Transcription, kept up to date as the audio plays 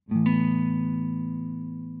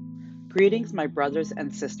Greetings, my brothers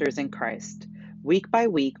and sisters in Christ. Week by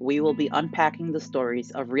week, we will be unpacking the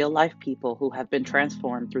stories of real life people who have been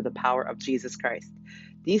transformed through the power of Jesus Christ.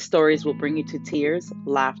 These stories will bring you to tears,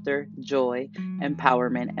 laughter, joy,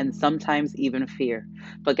 empowerment, and sometimes even fear.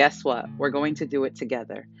 But guess what? We're going to do it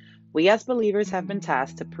together. We as believers have been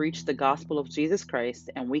tasked to preach the gospel of Jesus Christ,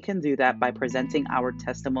 and we can do that by presenting our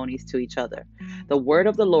testimonies to each other. The word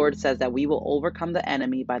of the Lord says that we will overcome the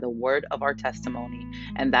enemy by the word of our testimony,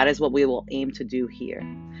 and that is what we will aim to do here.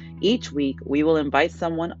 Each week, we will invite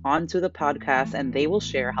someone onto the podcast and they will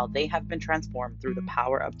share how they have been transformed through the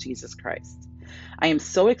power of Jesus Christ. I am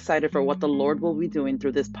so excited for what the Lord will be doing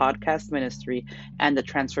through this podcast ministry and the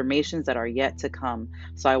transformations that are yet to come.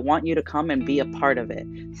 So I want you to come and be a part of it.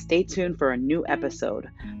 Stay tuned for a new episode.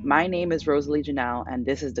 My name is Rosalie Janelle, and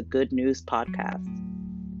this is the Good News Podcast.